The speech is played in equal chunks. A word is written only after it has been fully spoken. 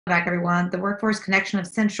back, everyone. The Workforce Connection of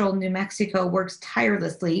Central New Mexico works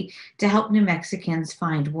tirelessly to help New Mexicans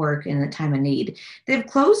find work in a time of need. They have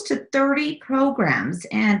close to 30 programs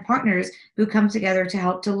and partners who come together to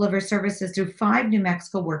help deliver services through 5 New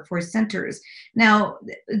Mexico workforce centers. Now,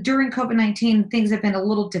 during COVID-19, things have been a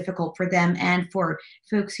little difficult for them and for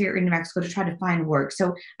folks here in New Mexico to try to find work.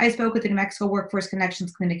 So I spoke with the New Mexico Workforce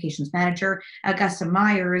Connections Communications Manager, Augusta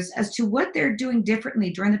Meyers, as to what they're doing differently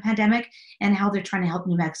during the pandemic and how they're trying to help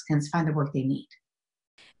New Mexicans find the work they need.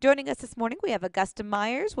 Joining us this morning, we have Augusta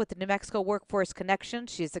Meyers with the New Mexico Workforce Connection.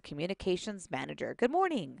 She's the communications manager. Good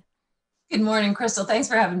morning. Good morning, Crystal. Thanks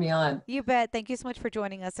for having me on. You bet. Thank you so much for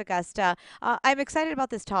joining us, Augusta. I'm excited about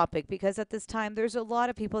this topic because at this time there's a lot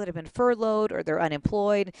of people that have been furloughed or they're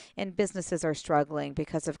unemployed and businesses are struggling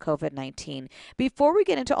because of COVID-19. Before we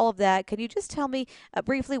get into all of that, can you just tell me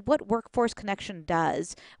briefly what Workforce Connection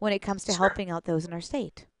does when it comes to Sure. helping out those in our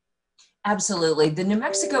state? Absolutely. The New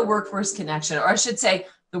Mexico Workforce Connection, or I should say,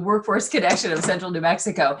 the Workforce Connection of Central New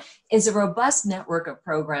Mexico, is a robust network of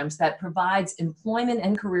programs that provides employment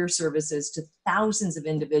and career services to thousands of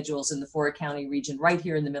individuals in the four-county region right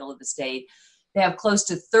here in the middle of the state. They have close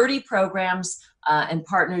to 30 programs and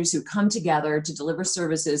partners who come together to deliver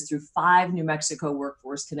services through 5 New Mexico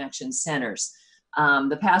Workforce Connection centers.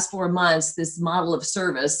 The past 4 months, this model of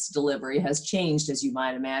service delivery has changed, as you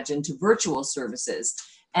might imagine, to virtual services.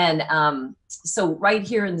 And so right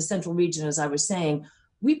here in the central region, as I was saying,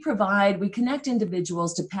 we connect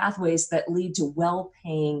individuals to pathways that lead to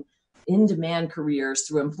well-paying, in-demand careers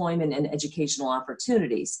through employment and educational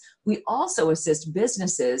opportunities. We also assist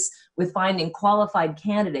businesses with finding qualified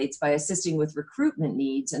candidates by assisting with recruitment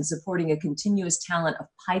needs and supporting a continuous talent of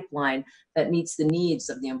pipeline that meets the needs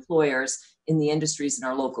of the employers in the industries in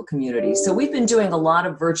our local communities. So we've been doing a lot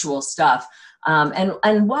of virtual stuff. And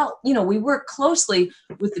while, we work closely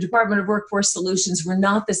with the Department of Workforce Solutions, we're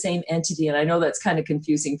not the same entity. And I know that's kind of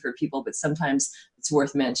confusing for people, but sometimes it's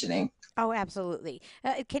worth mentioning. Oh, absolutely.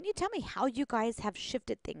 Can you tell me how you guys have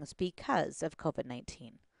shifted things because of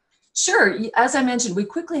COVID-19? Sure. As I mentioned, we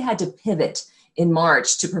quickly had to pivot in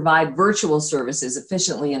March to provide virtual services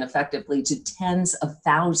efficiently and effectively to tens of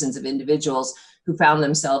thousands of individuals who found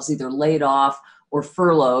themselves either laid off or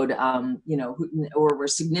furloughed, or were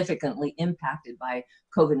significantly impacted by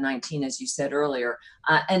COVID-19, as you said earlier.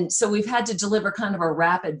 And so we've had to deliver kind of a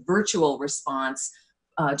rapid virtual response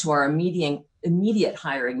to our immediate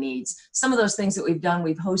hiring needs. Some of those things that we've done,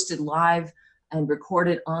 we've hosted live and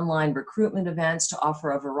recorded online recruitment events to offer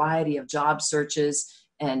a variety of job searches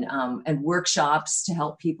and workshops to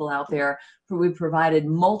help people out there. We've provided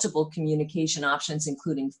multiple communication options,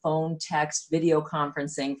 including phone, text, video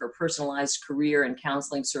conferencing for personalized career and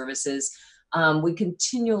counseling services. We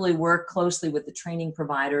continually work closely with the training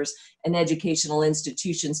providers and educational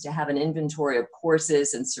institutions to have an inventory of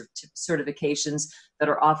courses and certifications that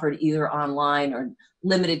are offered either online or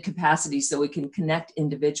limited capacity so we can connect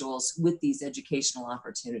individuals with these educational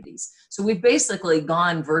opportunities. So we've basically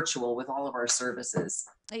gone virtual with all of our services.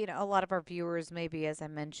 A lot of our viewers, maybe as I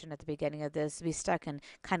mentioned at the beginning of this, be stuck in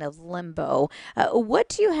kind of limbo. What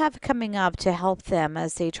do you have coming up to help them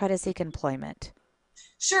as they try to seek employment?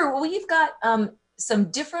 Sure. Well, we've got some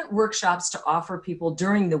different workshops to offer people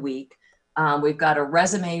during the week. We've got a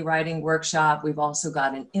resume writing workshop. We've also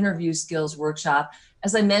got an interview skills workshop.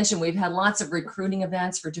 As I mentioned, we've had lots of recruiting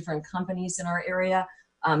events for different companies in our area.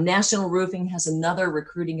 National Roofing has another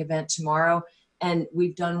recruiting event tomorrow, and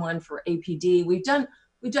we've done one for APD. We've done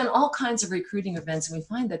all kinds of recruiting events, and we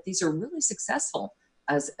find that these are really successful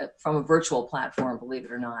from a virtual platform, believe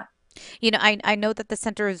it or not. I know that the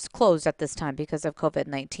center is closed at this time because of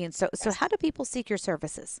COVID-19. So how do people seek your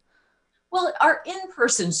services? Well, our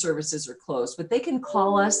in-person services are closed, but they can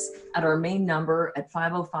call us at our main number at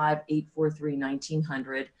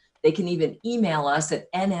 505-843-1900. They can even email us at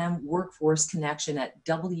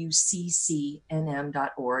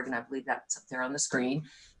nmworkforceconnection@wccnm.org, and I believe that's up there on the screen.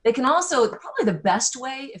 They can also, probably the best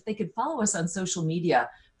way, if they could follow us on social media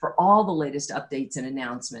for all the latest updates and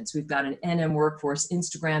announcements. We've got an NM Workforce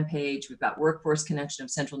Instagram page. We've got Workforce Connection of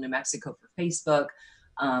Central New Mexico for Facebook.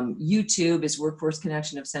 YouTube is Workforce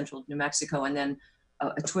Connection of Central New Mexico, and then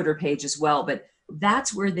a Twitter page as well. But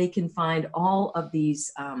that's where they can find all of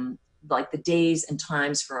these, like the days and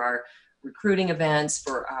times for our recruiting events,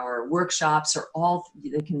 for our workshops,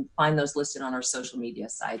 they can find those listed on our social media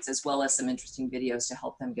sites, as well as some interesting videos to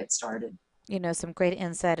help them get started. Some great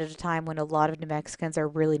insight at a time when a lot of New Mexicans are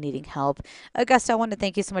really needing help. Augusta, I want to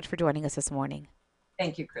thank you so much for joining us this morning.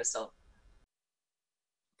 Thank you, Crystal.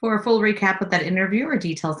 For a full recap of that interview or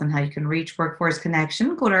details on how you can reach Workforce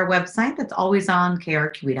Connection, go to our website that's always on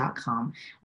krqe.com.